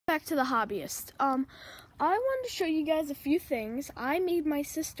back to the hobbyist. I wanted to show you guys a few things. I made my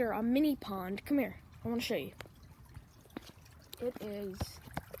sister a mini pond. Come here, I want to show you. It is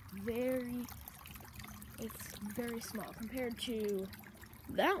very small compared to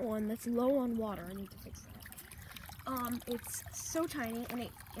that one that's low on water. I need to fix that. It's so tiny, and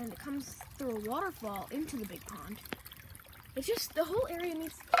it comes through a waterfall into the big pond. It's just, the whole area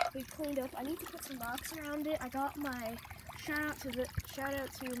needs to be cleaned up. I need to put some rocks around it. I got my shout out to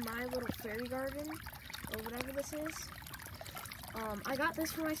My Little Fairy Garden, or whatever this is. I got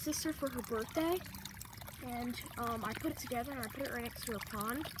this for my sister for her birthday, and I put it together and I put it right next to her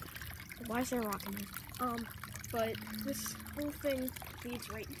pond. Why is there a rock in there? But this whole thing leads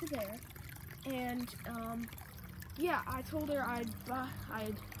right into there, and yeah, I told her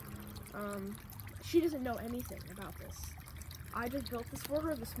she doesn't know anything about this. I just built this for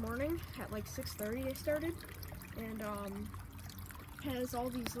her this morning at like 6:30 I started, and has all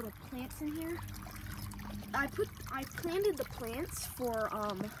these little plants in here. I planted the plants for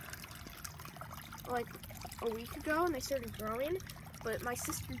like a week ago, and they started growing, but my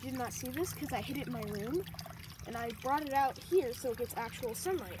sister did not see this because I hid it in my room, and I brought it out here so it gets actual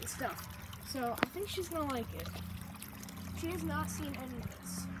sunlight and stuff. So I think she's gonna like it. She has not seen any of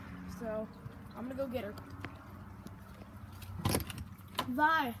this, so I'm gonna go get her.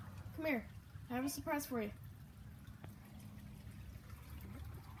 Vi, come here. I have a surprise for you.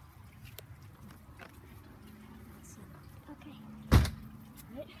 Okay.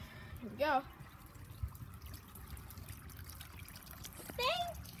 Alright, here we go.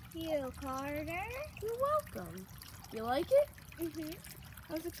 Thank you, Carter. You're welcome. You like it? Mm-hmm.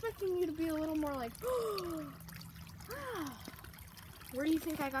 I was expecting you to be a little more like, oh, wow. Where do you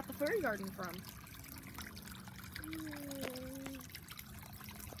think I got the fairy garden from?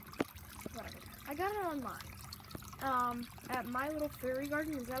 Whatever. I got it online. At My Little Fairy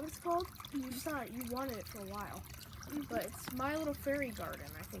Garden, is that what it's called? You wanted it for a while. But it's My Little Fairy Garden,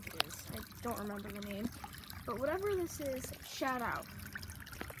 I think it is. I don't remember the name. But whatever this is, shout out.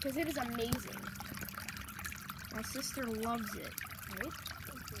 Because it is amazing. My sister loves it, right?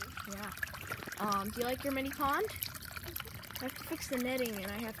 Yeah. Do you like your mini pond? I have to fix the netting,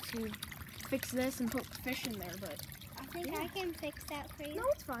 and I have to fix this and put fish in there, but I think I can fix that for you. no,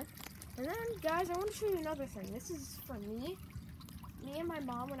 it's fine. And then, guys, I want to show you another thing. This is for me. Me and my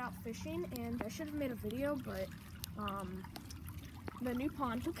mom went out fishing, and I should have made a video, but the new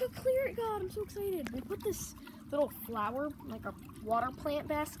pond, look how clear it got. I'm so excited. We put this little flower, like a water plant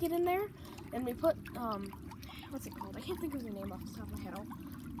basket in there, and we put, what's it called? I can't think of the name off the top of my head.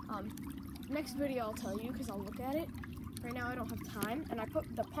 Next video I'll tell you, because I'll look at it. Right now I don't have time, and I put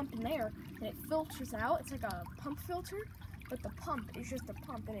the pump in there, and it filters out. It's like a pump filter, but the pump is just a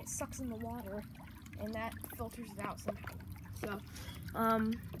pump, and it sucks in the water, and that filters it out somehow. So,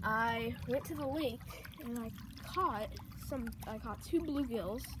 I went to the lake, and I caught 2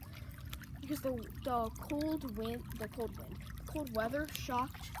 bluegills, because the cold weather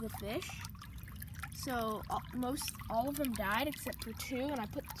shocked the fish. So all of them died except for 2, and I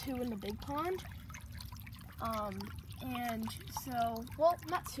put 2 in the big pond. And so, well,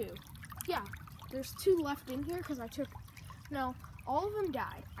 not 2. Yeah, there's 2 left in here because all of them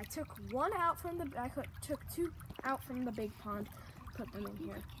died. I took 2 out from the big pond, put them in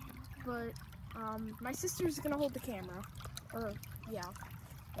here. But my sister's gonna hold the camera,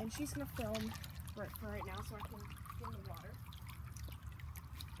 and she's gonna film right now so I can get in the water.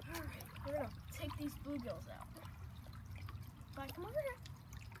 All right, we're gonna take these bluegills out. Bye, come over here.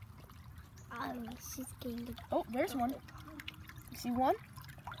 She's going to... Oh, there's one. You see one?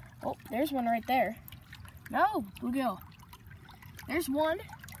 Oh, there's one right there. No, bluegill. There's one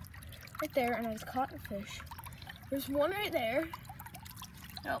right there, and I just caught a fish. There's one right there.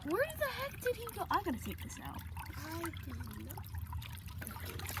 Now, where the heck did he go? I gotta take this out. I don't know.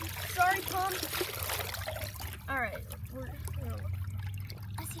 Sorry, Tom. All right,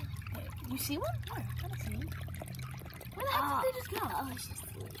 I see one. Hey, you see one? Where? I don't see one. Where the heck did they just go? Oh, she's...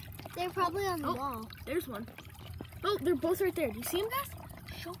 They're probably on the wall. There's one. Oh, they're both right there. Do you see them, guys?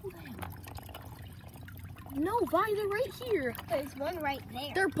 Show them. No, Vi, they're right here. There's one right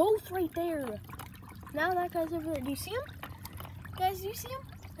there. They're both right there. Now that guy's over there. Do you see him? Guys, do you see him?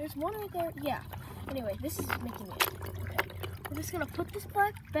 There's one right there. Yeah. Anyway, this is making it. Okay. We're just going to put this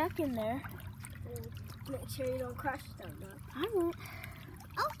back in there. Make sure you don't crash them, though. I won't.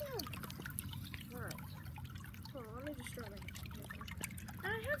 Oh, no. All right. Hold on, let me just try that.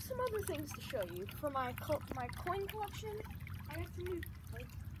 And I have some other things to show you. For my coin collection, I have some new,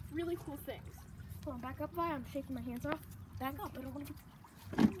 really cool things. Hold on, back up, Vi. I'm shaking my hands off. Back up. I don't want to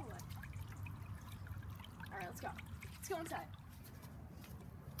get away. All right, let's go. Let's go inside.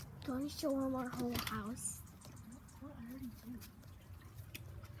 you want to show them our whole house?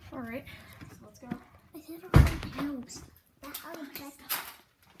 All right, so let's go. I said our whole house. The house. That's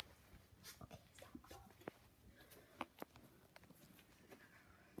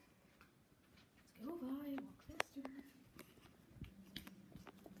Let's go by. Walk faster.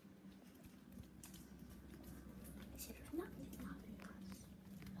 I said there's nothing stopping us.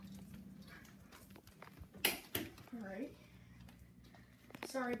 All right.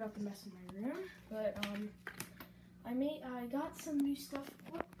 Sorry about the mess in my room, but I got some new stuff.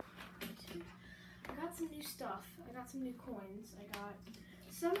 I got some new stuff. I got some new coins.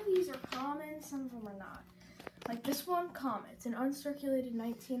 Some of these are common, some of them are not. Like this one, common. It's an uncirculated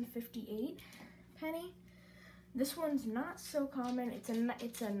 1958 penny. This one's not so common. It's a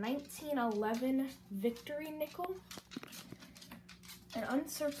 1911 Victory nickel. An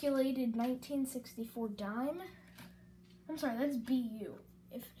uncirculated 1964 dime. I'm sorry, that's BU.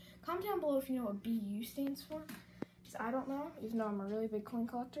 Comment down below if you know what BU stands for. Because I don't know, even though I'm a really big coin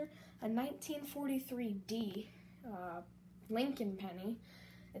collector. A 1943 D Lincoln penny.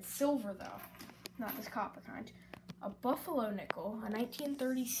 It's silver though, not this copper kind. A Buffalo nickel, a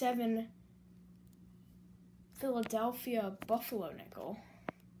 1937 Philadelphia Buffalo nickel.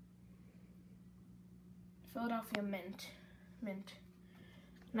 Philadelphia mint.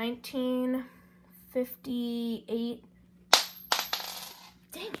 1958.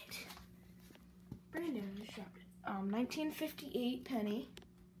 Dang it. Brandon just dropped it. 1958 penny.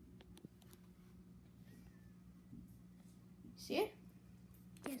 See it?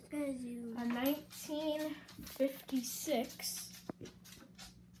 Yes, guys, you. A 1956.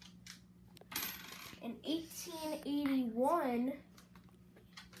 An 1881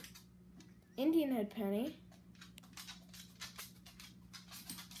 Indian head penny.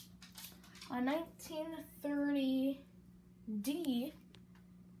 A 1930 D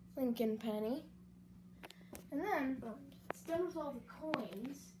Lincoln penny. And then it's done with all the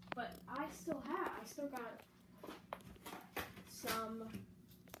coins, but I still got some.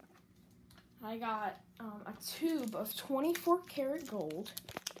 I got a tube of 24 karat gold.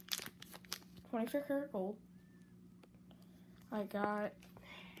 24 karat gold. I got.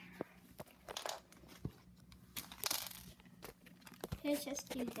 Let's just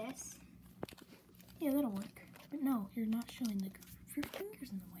do this. Yeah, that'll work. But no, you're not showing your fingers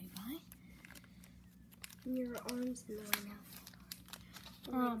in the way, Vi. Your arms in the way now.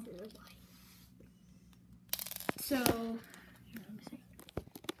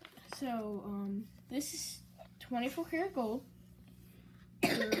 This is 24 karat gold.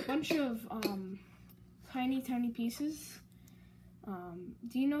 There are a bunch of tiny pieces.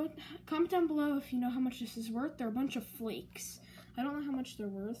 Do you know? Comment down below if you know how much this is worth. They're a bunch of flakes. I don't know how much they're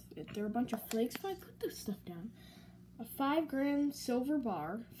worth. They're a bunch of flakes, but I put this stuff down. A 5-gram silver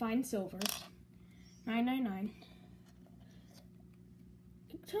bar, fine silver, $9.99.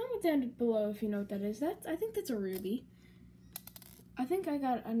 Comment down below if you know what that is. I think that's a ruby. I think I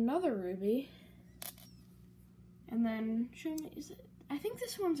got another ruby. And then, I think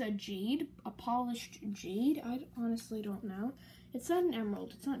this one's a jade, a polished jade. I honestly don't know. It's not an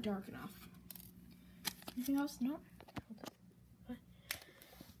emerald. It's not dark enough. Anything else? No? Hold on. What?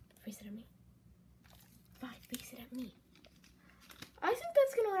 Face it at me. Fine, face it at me. I think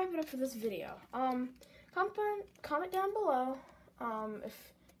that's going to wrap it up for this video. Comment down below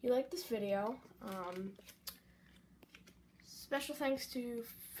if you like this video. Special thanks to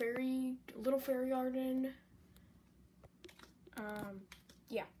Little Fairy Garden.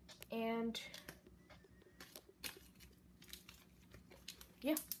 Yeah, and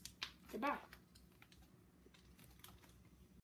yeah, goodbye.